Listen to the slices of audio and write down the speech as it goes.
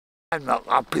I'm not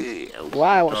happy.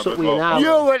 Why? What's up with you now?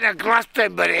 You were the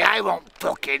Glastonbury, I won't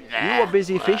fucking there. You were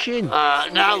busy fishing. No,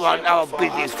 I'm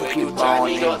busy fucking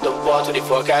morning. Got the ball to the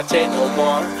fuck, I take no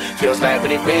more. Feels like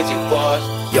when it busy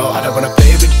was. Yo, I don't wanna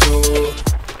play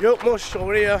with you. Yo, Mush,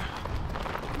 over here.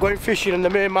 Going fishing and the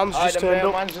main man's just turned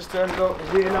up. Man's just turned up.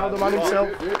 Is he now the man himself?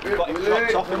 Got him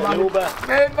dropped off in the Uber.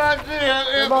 Main man's here.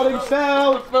 The man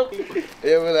himself.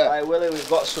 Here with that. Hey Willie, we've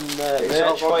got some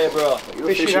merch for you, bro.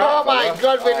 Fishing. Oh my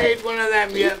God, we need one of them,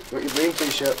 yeah. Got your green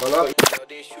t-shirt, fella.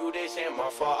 This shoe, this ain't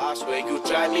my fault. I swear you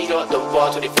tried me, got the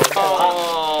ball to the fuck. You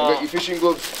got your fishing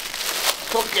gloves.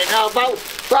 Fucking hell, about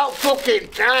fucking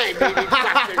time. Needed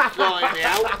fucking sorting me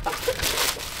out.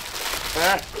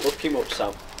 Hook him up,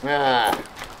 Sam. Ah.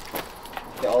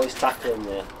 Get all his tackle in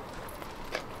there. Your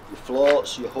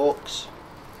floats, your hooks,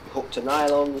 your hook to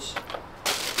nylons.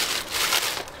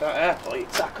 Oh, you're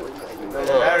tackling.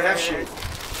 Fair enough, shit.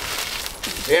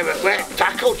 Yeah, but wait,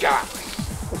 tackle, Jack.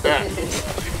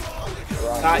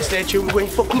 Right, stay tuned, we're going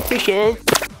fucking fishing.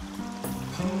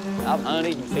 I've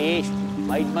hunted and fished,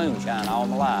 made moonshine all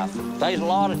my life. There's a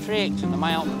lot of tricks in the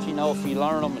mountains, you know, if you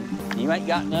learn them and you ain't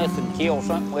got nothing to kill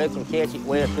something with or catch it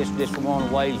with. This is one of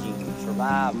the ways you can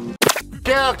survive.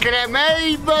 Talking at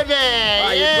me, buddy.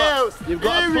 Right, you've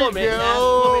got a plummet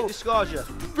now, plummet disclosure.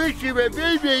 Fishing with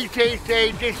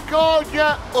BBCC,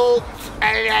 disclosure, hooks,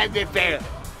 and everything.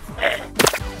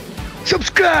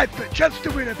 Subscribe for a chance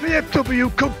to win a BMW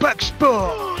Compact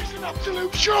Sport. Oh, it's an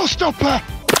absolute showstopper.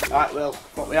 Right, Will,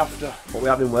 what we after? What we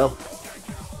having, Will?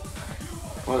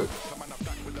 Well,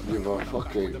 you've got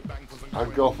fucking...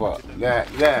 I'd go for that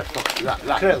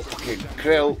Krill. fucking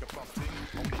krill.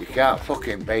 You can't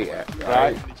fucking beat it,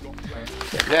 right?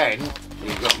 But then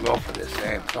you've got to go for the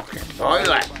same fucking toilet.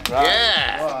 Right.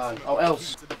 Yeah. What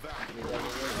else?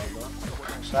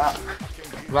 What's that?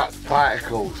 That's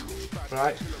particles.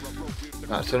 Right.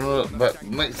 That's another, but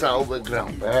mix that up with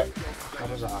ground bait. How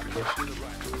does that actually?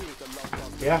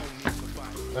 Yeah.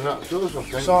 And that's those, I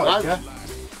think. Sorted, yeah.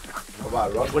 What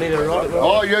about a rod? We need a rod.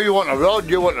 Oh, yeah, you want a rod?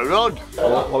 You want a rod?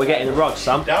 What are we getting, the rod,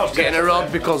 Sam? Getting a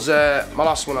rod because my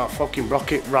last one I fucking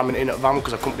broke it ramming it in at van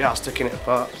because I couldn't be out sticking it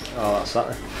apart. Oh, that's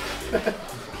that then.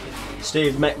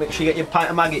 Steve, make sure you get your pint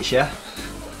of maggots, yeah?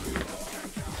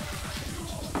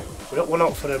 We're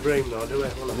not for the bream though, do we?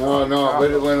 No, we're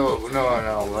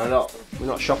not. We're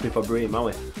not shopping for bream, are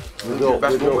we? We do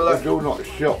not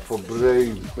shop for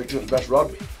bream. Which one's the best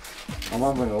rod? I'm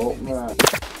having a look now.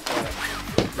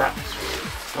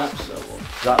 That's the one.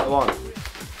 Is that the one?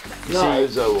 That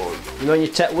is the one. You know when you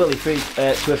take Willie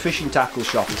to a fishing tackle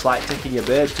shop, it's like taking your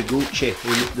bird to Gucci.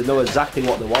 They know exactly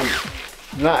what they want.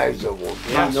 That is the one.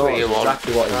 Yeah, he knows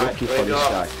exactly what he's looking for, this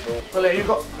guy. Well, you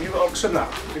got hooks in that?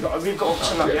 Have you got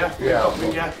hooks in that, yeah?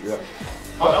 Yeah.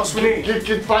 What else we need?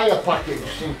 Just buy a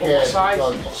package in case.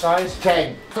 What size?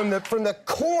 10. From the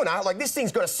corner, like this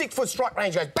thing's got a 6-foot strike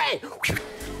range, goes bang!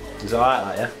 He's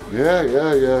alright, that,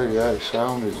 Yeah, it's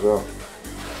sound as well.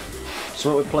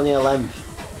 Something with plenty of length.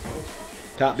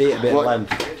 Can't beat a bit of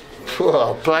length.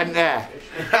 Oh, plenty.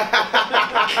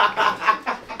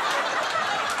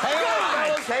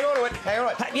 Hang on to it,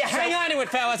 Yeah, hang on to it,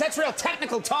 fellas. That's real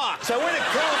technical talk. So when it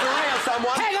curls around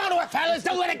someone, Hang on to it, fellas.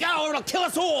 Don't let it go or it'll kill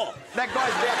us all. that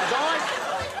guy's about to die.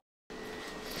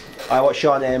 Alright, what's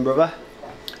your name, brother?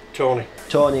 Tony.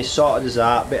 Tony, sorted as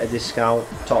that, bit of discount,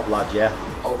 top lad, yeah?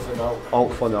 Out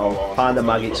for now. Pound of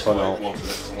maggots for now.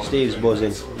 Steve's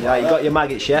buzzing. Yeah, you got your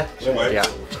maggots, yeah? Yeah.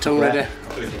 Tongue ready.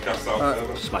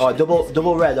 Oh,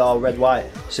 double red or red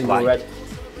white? Single White. red?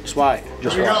 It's white.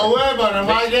 Just You white. got a word on a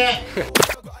maggot?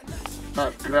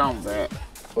 That's ground bait.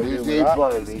 What are you You doing need with that?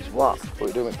 one of these, what? What are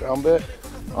you doing with ground bait?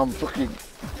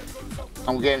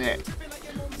 I'm getting it.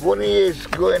 One of you's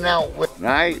going out with,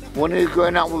 right? One of you's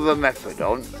going out with a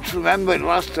methadone. Just remember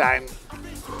last time,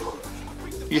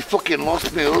 you fucking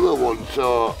lost me other one,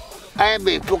 so I ain't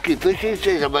been fucking fishing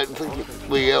since I've been fishing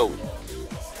with you.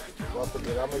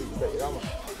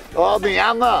 Oh, me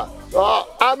hammer. Oh,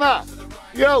 hammer.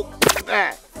 Yo,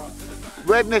 there.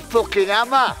 Where's my fucking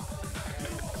hammer?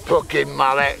 Fucking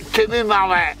mallet. Timmy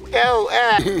mallet. Yo,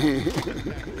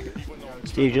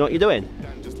 Steve, do you know what you're doing?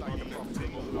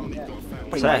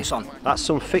 Pretty Say, nice on. that's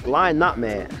some thick line, that,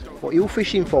 mate. What, you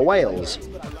fishing for whales?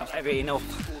 Not heavy enough.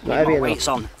 Not heavy enough. Weights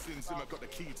on.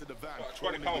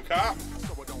 £20 carp.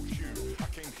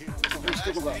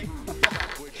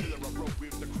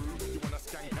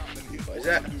 What is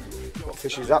it? What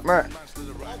fish is that, mate?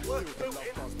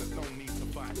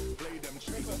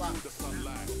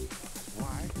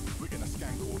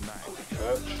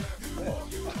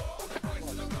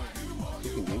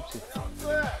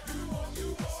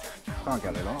 Can't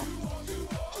get it off.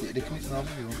 Stick your dick in its mouth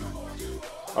if you want.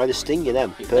 Oh, they're stinging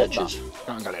them, perchers.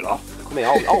 Can't get it off. Come here,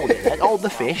 hold it then. Hold the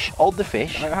fish, hold the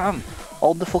fish. I am.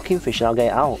 Hold the fucking fish and I'll get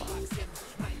it out.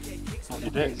 What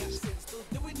you do?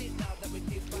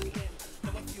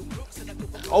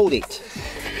 Hold it.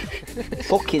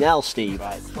 Fucking hell, Steve.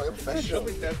 By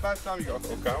the time you got to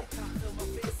cook out.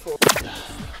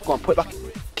 Go on, put it back.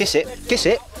 Kiss it, kiss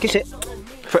it, kiss it.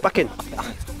 Put it back in.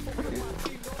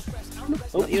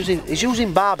 Oh, he's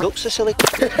using barbed hooks, silly.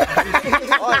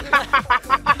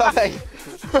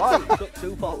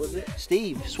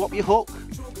 Steve, swap your hook.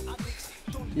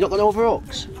 You not got over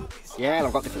hooks? Yeah,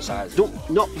 I've got different sizes. Don't,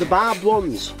 not the barbed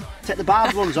ones. Take the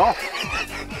barbed ones off.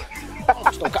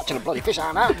 I'm still catching a bloody fish,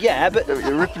 aren't I? Yeah, but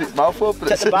You're ripping its mouth open.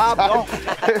 take the barbed off.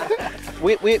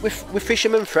 We're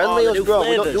fisherman friendly, us, bro.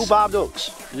 We don't do barbed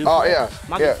hooks. Oh, yeah.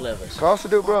 Maggot flavours. Of course I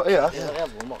do, bro. Yeah. Yeah, I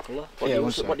have one. What colour?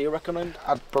 What do you recommend?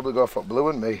 I'd probably go for blue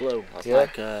and me. Blue. That's Yeah.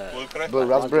 like Blue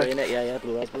raspberry. innit? Yeah,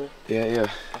 blue raspberry. Yeah.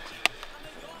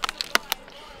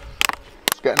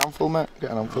 Just get an handful, mate.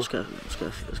 Get an handful.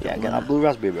 Let's Yeah, get that blue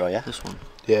raspberry, bro, yeah? This one.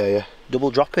 Yeah.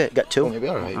 Double drop it, get two. You'll be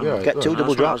alright. You'll be alright. Get two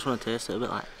double I drop. just want to taste it a bit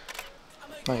like.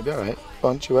 No, you'll be alright. Go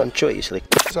on, chew it. And chew it, you silly.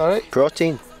 It's alright.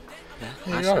 Protein.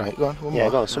 Yeah, you're alright. Go on, one Yeah,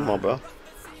 more. go on, some more, bro.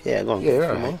 Yeah, go on. Yeah, you're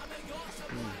some alright. more.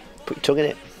 Put your tongue in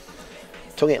it.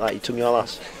 Tongue it like you tongue your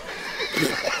ass.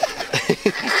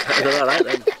 You're alright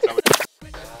then.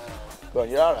 Go on,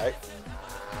 you're alright.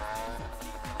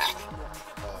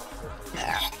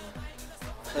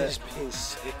 It's been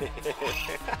sick.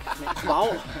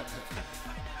 Wow.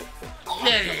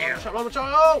 Yeah. Oh.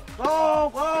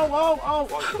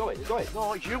 It's going.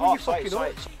 No, it's you when you fucking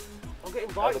up. I'm getting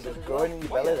It's going in your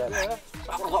belly then.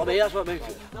 I've got to be, that's what I moved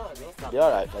to. You're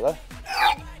alright, fella.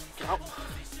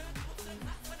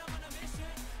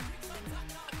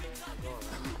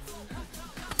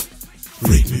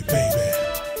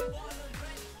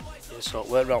 Yeah, so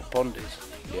where around pond is,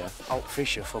 out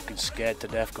fish are fucking scared to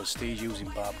death because Steve's using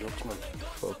barbed hooks, man.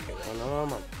 Fucking I know,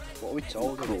 man. What are we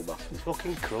told? Cruel bastard. It's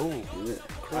fucking cruel.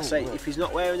 I say, if he's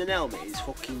not wearing an helmet, he's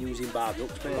fucking using barbed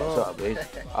hooks, mate. That's what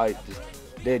I mean.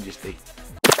 They're just the.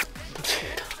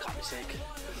 Can't be sick.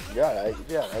 You're alright, you'll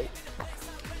be alright.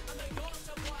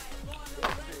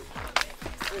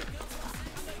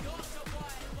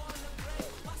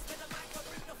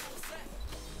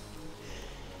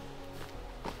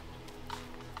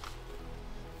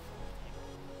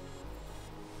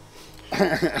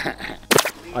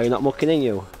 Are you not mucking in,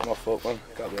 you? My foot, man.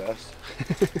 Can't be arsed.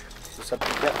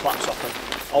 Get flaps off him.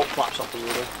 All flaps off him,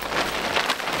 really.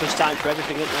 There's time for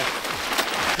everything, isn't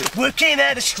there? Working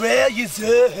at Australia's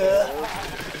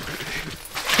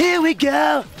here we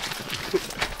go. I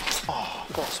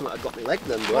thought something had got my leg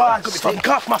then, bro. Oh, I got me fucking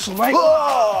calf muscle, mate.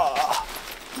 Oh,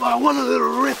 what a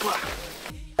little ripper.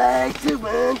 Like the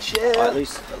Right, at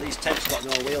least Ted's got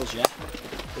no wheels, yeah?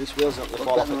 At least wheels not going to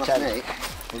fall off the Ted.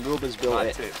 The rubber's built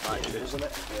it. Isn't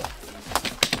it? Yeah.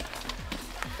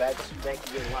 Beds,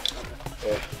 making you last on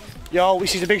it. Yo,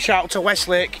 this is a big shout out to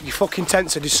Westlake. Your fucking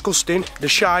tents are disgusting. They're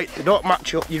shite. They don't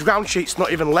match up. Your ground sheet's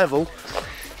not even level.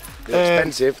 They're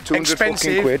expensive. 200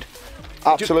 fucking quid.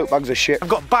 Absolute bags of shit. I've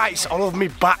got bites all over my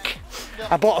back.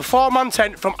 I bought a 4-man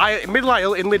tent from Middle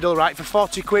Isle in Lidl, right, for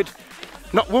 40 quid.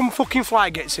 Not one fucking fly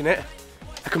gets in it.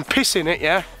 I can piss in it,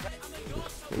 yeah.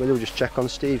 We'll just check on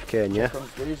Steve Kane, yeah?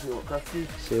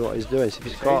 See what he's doing, see if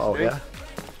he's caught out, yeah?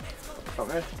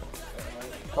 Okay.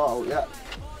 Caught out, yeah.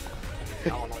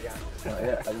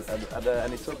 Had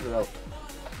any tugs though?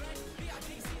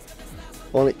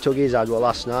 Only tug he's had was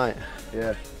last night.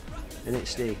 Yeah. Innit,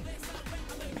 Steve?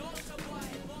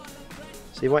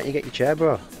 Steve, why don't you get your chair,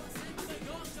 bro?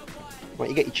 Why don't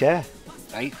you get your chair?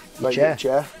 Hey? Your Chair.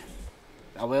 chair?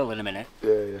 I will in a minute.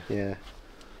 Yeah.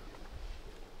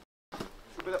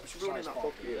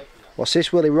 What's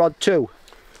this, Willie? Rod 2?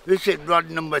 This is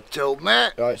rod number 2,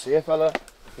 mate. Right, see you, fella. I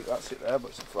think that's it there, but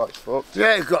it's fucked.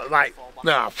 Yeah, it's got like,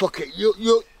 nah, fuck it.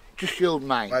 You just use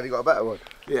mine. Have you got a better one?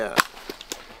 Yeah.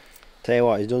 Tell you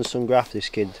what, he's done some graft, this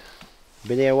kid.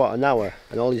 Been here, what, an hour?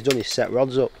 And all he's done is set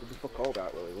rods up. Fuck all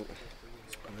that, Willie, won't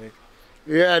it?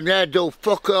 Yeah, and they do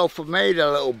fuck all for me, the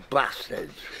little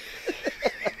bastards.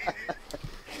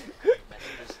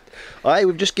 Aye,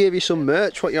 we've just gave you some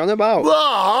merch. What you on about?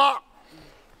 What?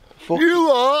 Fuck. You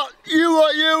what? You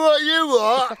what? You what? You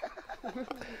what?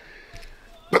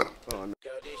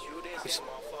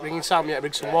 Bringing Sam, yeah,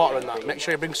 bring some water and that. Make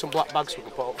sure you bring some black bags so we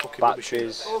can put up fucking rubbish in.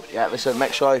 Batteries. Yeah, listen,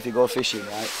 make sure if you go fishing,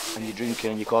 right, and you're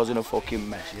drinking and you're causing a fucking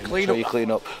mess, make Clean sure up. you clean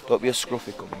up. Don't be a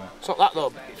scruffy cunt, man. It's not that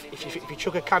though. If you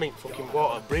chuck a can in fucking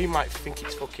water, Bree might think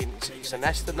it's fucking it's a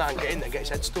nest and that and get in there and get his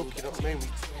head stuck. You know what I mean?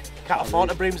 Can't afford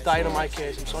the brims dying on my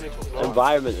case, I'm sorry. But no.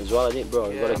 Environment as well, isn't it, bro?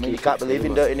 Yeah, you can't believe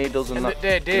in dirty needles and that.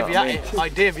 Dave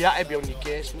Yachty be on your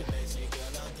case, man.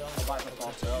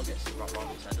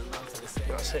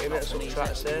 That's it, innit? That's what I'm trying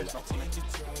to say.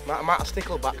 The amount of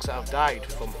sticklebacks that have died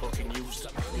from fucking used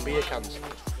beer cans.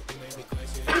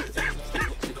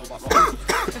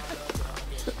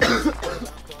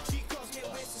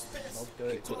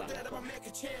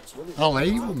 I'll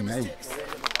eat one, mate.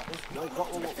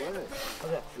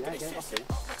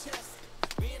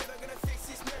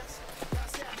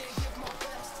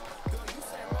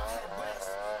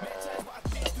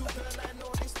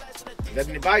 Did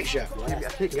any bites yet? I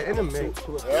keep getting them, mate.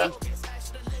 Yeah.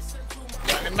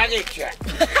 Got the maggot yet?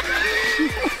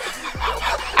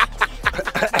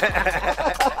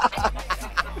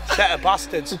 Set of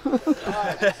bastards. You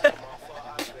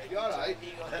alright?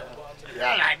 You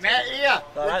alright, mate? Here.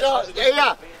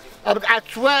 Here. I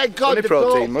swear to God, the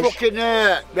protein mush. fucking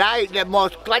right, the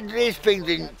most splendidest things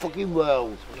in the fucking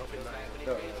world.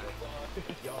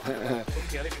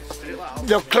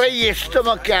 They'll clear your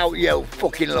stomach out, you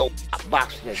fucking little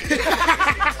bastard.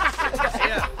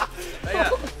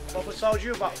 What told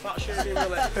you about fat shaming,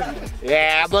 really?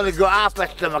 Yeah, I've only got half a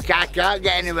stomach, I can't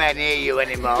get anywhere near you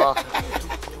anymore.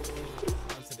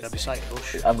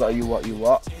 I've got a you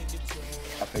what.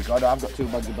 I think I've got 2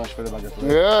 bags of bash for the bag of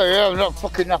food. Yeah, I'm not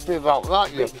fucking happy about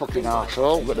that, you fucking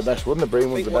arsehole. I've got the best one, the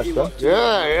bream one's the best one.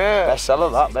 Yeah.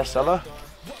 Bestseller, that, bestseller.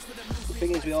 The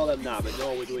thing is, we all them now, but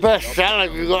no, we're doing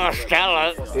Bestseller, you got a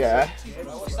stellar. Yeah.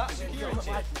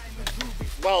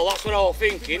 Well, that's what I was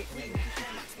thinking.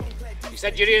 You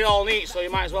said you're here all night, so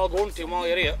you might as well go hunting while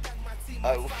you're here.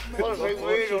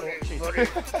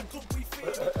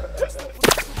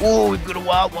 Oh, we've got a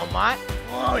wild one, mate.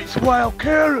 Oh, it's wild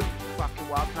carrot. Fucking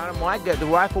wild carrot, mate. Get the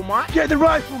rifle, mate. Get the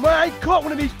rifle, mate. I ain't caught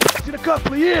one of these in a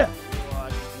couple of years.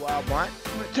 Wild, mate. I'm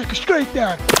gonna take a straight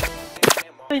down.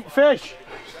 Fish.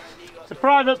 It's a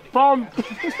private pond.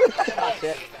 That's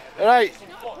it. Right. It's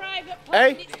not a private pond,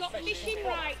 Hey? it's got fishing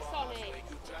rights on it.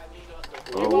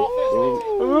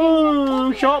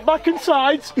 Ooh, short back and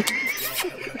sides.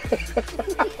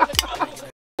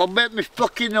 I'll make me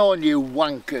fucking own, you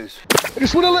wankers. I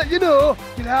just want to let you know,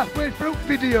 you're halfway through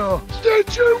video. Stay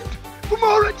tuned for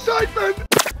more excitement.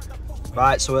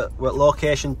 Right, so we're at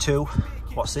location 2.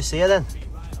 What's this here then?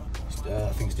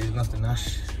 I think Steve's gonna have to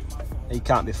Nash. He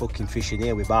can't be fucking fishing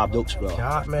here with barb ducks, bro.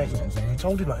 Can't, mate. I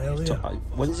told him that earlier.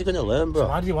 When's he gonna learn, bro?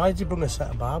 Why did he bring a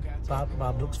set of barb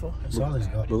ducks for? That's all he's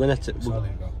got. We're gonna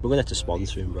have to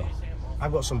sponsor him, bro.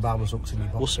 I've got some barbless hooks in my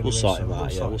box. We'll sort him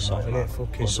out, yeah, we'll sort him out.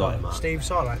 We'll sort him out. Steve,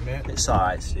 it's alright, mate. It's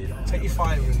alright, Steve. Take your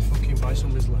fire and fucking buy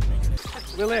some Rizzler.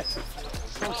 Willie,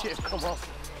 told you to come off.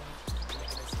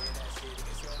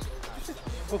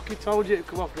 Fucking told you to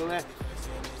come off, Willie.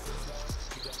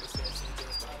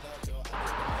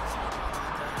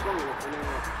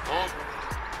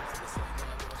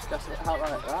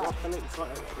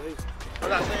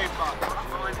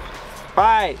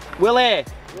 Right, Willie,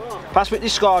 pass me the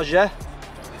scores, yeah?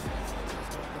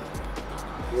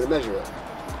 You're gonna measure it?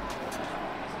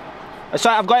 That's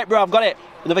right, I've got it, bro, I've got it.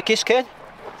 Another kiss, kid?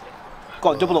 Go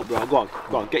on, double up, bro, go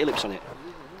on, get your lips on it.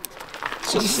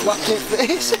 Just slapped it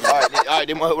face. Alright,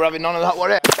 didn't work, we're having none of that,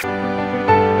 were it?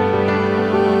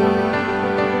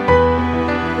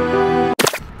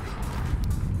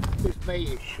 This meat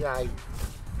is shite.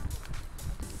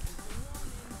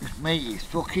 This meat is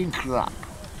fucking crap.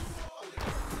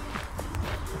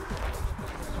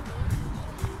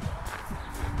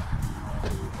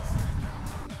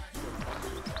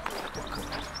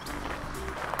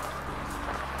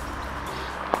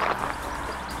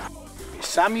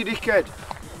 Sam, you dickhead.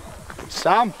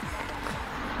 Sam.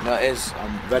 No, it is.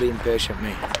 I'm very impatient,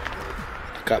 mate.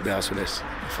 I can't be arsed with this.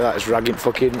 I feel like it's ragging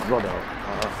fucking rod out.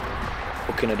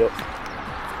 Fucking a duck.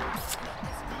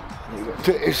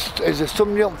 Is there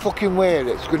some young fucking way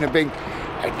that's going to bring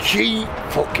a cheap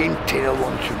fucking tin of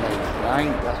lunch for me,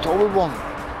 right? That's all we want.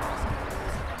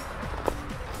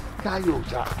 Can't use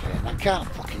that tin, I can't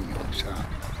fucking use that.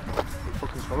 You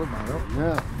fucking swallowed mine up.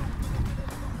 Yeah.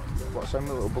 What's them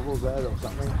little bubbles there though, what's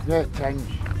that mean? They're tens.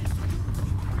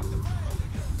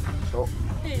 So,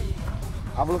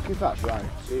 have a look if that's right.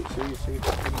 See if we've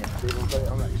got it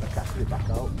on there, because I casted it back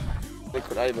out. They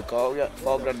couldn't even caught yet.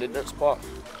 4 grand in that spot.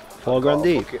 4 grand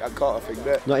deep? I caught a thing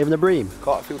there. Not even a bream?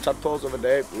 Caught a few tadpoles of a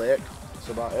day, lake. That's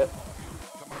about it.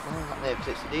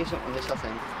 It's a decent one, this I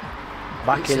think.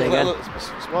 Back in again.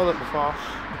 It's more than before.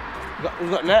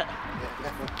 We've got net.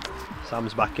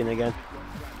 Sam's back in again.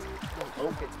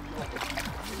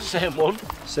 Same one.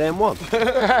 Same one?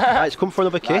 Right, it's come for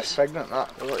another kiss. Pregnant,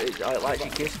 that. It likes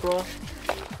your kiss, bro.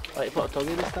 Right, you put a tongue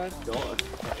in this time? Yeah,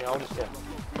 I'll just get.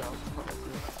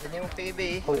 The new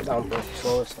PB. Pull it down first,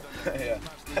 slowly. Yeah.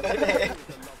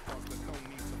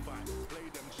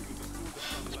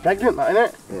 It's pregnant, that, isn't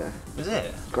it? Yeah. Is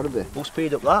it? Gotta be. We'll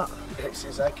speed up that.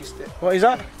 It's like you stick. What is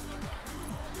that?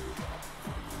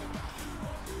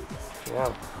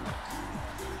 Wow.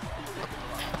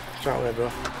 It's right there, bro.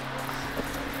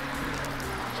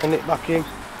 Send it back in.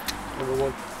 Number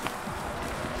one.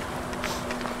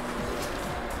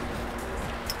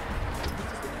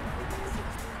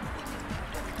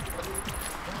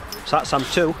 So that's Sam,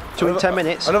 two in 10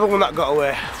 minutes. Another one that got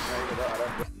away.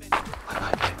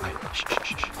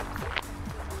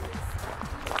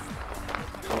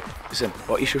 Listen,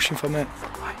 what are you shushing for, mate?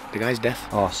 The guy's deaf.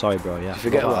 Oh, sorry, bro, yeah. You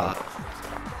forget about that.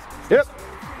 Yep.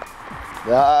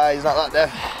 Nah, he's not that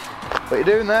deaf. What are you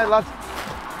doing there, lad?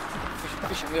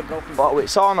 Fishing with a broken What, with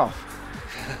sawn off?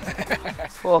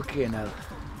 Fucking hell.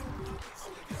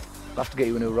 I'll have to get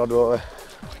you a new rod, won't we?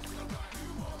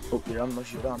 Up your hand,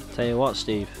 mush your hand. Tell you what,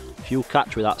 Steve, if you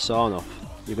catch with that sawn off,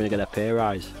 you're going to get a pay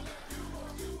rise.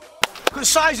 Good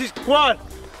sizes, go on.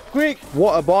 Quick.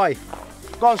 What a boy.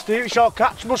 Go on, Steve, it's your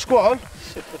catch, must go on.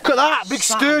 Look at that, big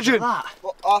sturgeon.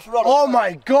 Oh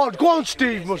my God, go on,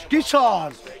 Steve, must get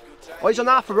on. Oh, he's on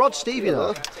half a rod, Steve, you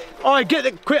know. Oh, get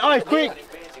it, quick, quick.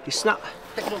 He snapped.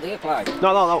 Pick it up here, Clyde.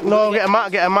 No. No, get a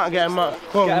mat. Come on, Get a mat.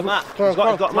 Come on, He's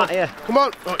got a mat here. Come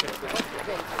on.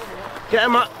 Get a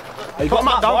mat. You Put a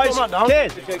mat down, put a mat down.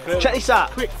 Kid, check this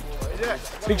out. Quick.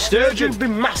 Big sturgeon, big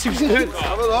massive sturgeon.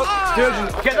 Sturgeon,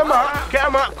 get a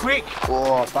mat, quick.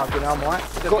 Oh, fucking hell, mate.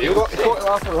 You got it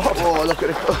off the rod. Oh, look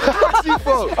at it.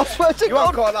 I swear to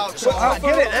God.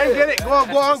 Get it then, get it. Go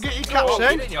on, get your catch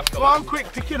then. Go on, quick,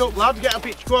 pick it up, lad. Get a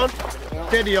pitch, go on.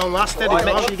 Steady on, lad, steady on.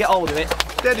 Make sure you get hold of it.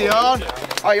 Steady on.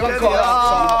 Oh, you want to call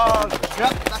that?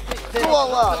 Go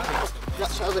on, lad.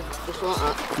 That's how they just like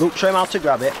that. Luke, show him how to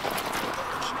grab it.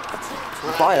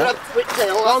 Fire. Go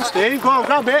on, Steve, go on,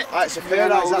 grab it. It's a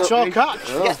fair out. That's your catch.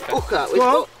 Get hook out. Go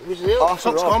on. Half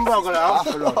Top scum, bro, got it out.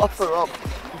 Half a rod.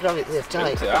 Grab it there,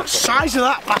 tight. The size of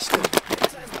that bastard.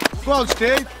 Go on,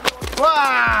 Steve. Go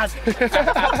on.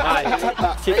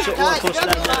 Tips up one plus them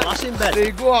last in bed.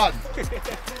 Steve, go on.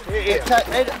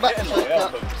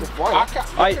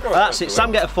 Right, that's it.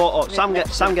 Sam, get a photo. Sam,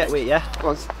 get with it, yeah? Go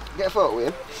on, get a photo with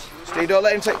him. Steve, don't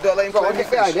let him Go on,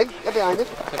 get behind him. Get behind him.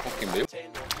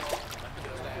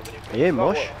 Are you in,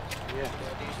 Mush? Yeah.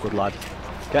 Good lad.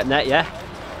 Get net, yeah?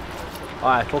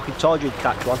 Alright, fucking told you you'd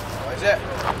catch one. What is it?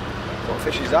 What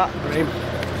fish is that? Bream.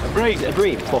 A bream? Is it a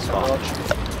bream? Fuck off. What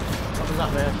was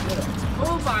that, mate?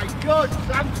 Oh my God,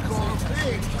 Sam's got a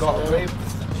fish. Got a bream.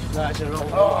 No, it's a roll.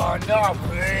 Oh, no,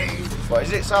 please. What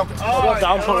is it, Sam? Put rod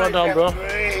down, bro.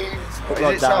 Put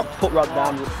rod down. Put rod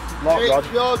down. Lock rod.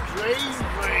 It's your dream,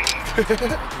 please.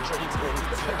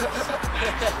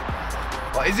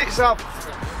 What is it, Sam?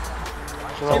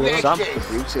 Sam.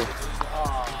 Beauty.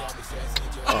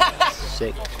 Oh,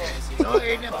 sick. No, it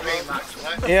ain't a bream,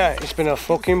 actually. Yeah, it's been a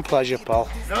fucking pleasure, pal.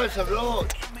 No, it's a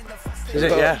roach. Is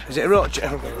it, yeah? Is it a roach?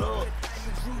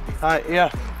 Right, yeah.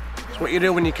 It's what you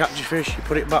do when you catch your fish, you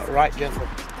put it back right gently.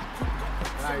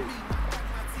 Right.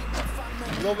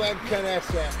 Love and can I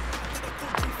say?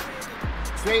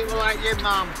 Treat me like your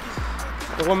mum.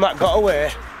 The one that got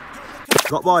away.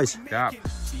 Got boys? Yeah.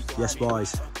 Yes,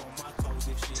 boys.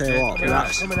 Tell you what,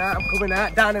 I'm coming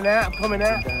out, down and out, I'm coming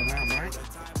out.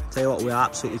 Tell you what, we're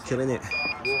absolutely killing it.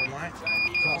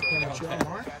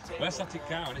 Where's that it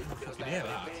count? It's fucking here,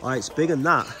 that. Oh, it's bigger than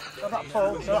that. Is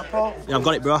that pole? Yeah, I've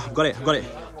got it, bro. I've got it.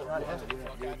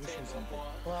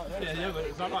 Yeah, but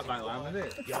it's not like that line, is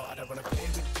it?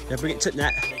 Yeah, bring it to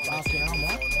net.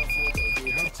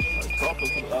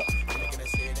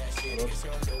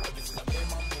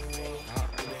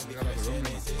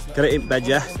 Get it in bed,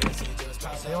 yeah?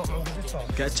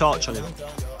 Get a torch on him.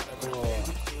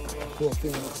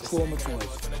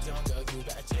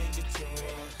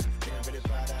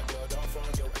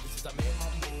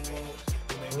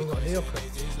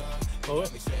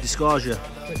 Disclosure.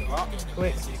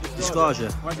 Quick.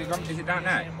 Disclosure. Where's it gone? Is it down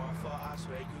there?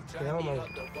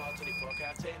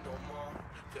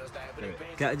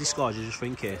 Get a disclosure just for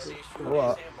in case.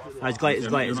 What? Oh, he's got it. He's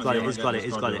got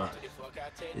it.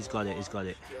 It's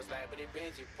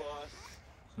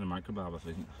in the microbarber, I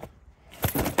think.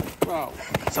 Wow.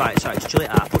 Sorry, just chill it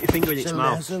out. Put your finger in its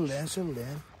mouth. Fucking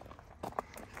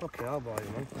hell, boy,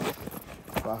 man.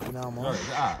 Fucking hell, man. Where is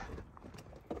it at?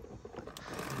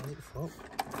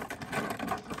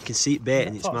 You can see it bait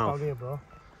in its mouth. Here, bro.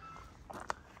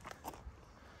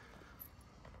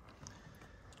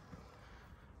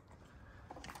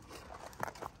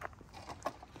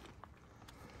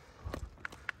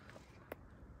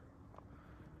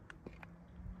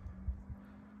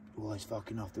 Well, it's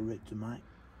fucking off the rip to mate.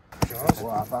 Jaws.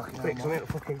 What, fucking Quick, so I need to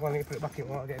fucking go and put it back in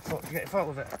water, get a photo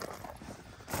of it.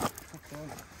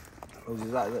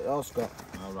 Was that your Scott?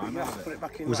 Oh, right, Yeah, put it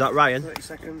back in. Was that Ryan? 30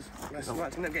 seconds. Yes, I'm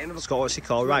going to get another. Scott, what's he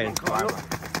called? Ryan?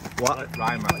 What?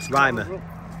 Reimer. Reimer.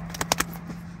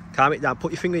 Calm it down.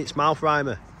 Put your finger in its mouth,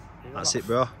 Reimer. That's it,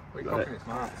 bro. Alright,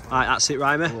 that's it,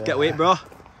 Reimer. Yeah. Get with it, bro.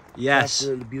 Yes.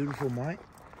 Absolutely beautiful, mate.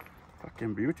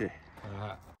 Fucking beauty.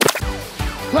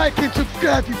 Like and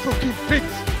subscribe, you fucking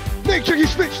pigs. Make sure you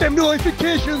switch them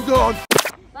notifications on.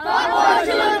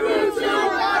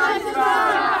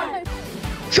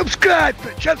 Subscribe for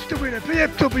a chance to win a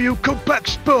BMW Compact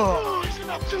Sport. Oh, it's an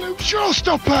absolute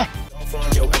showstopper.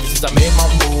 Since I made my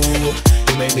move,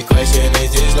 you made me question,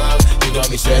 is this love? You got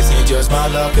me stressing, just my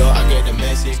luck, yo. I get the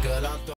message, girl.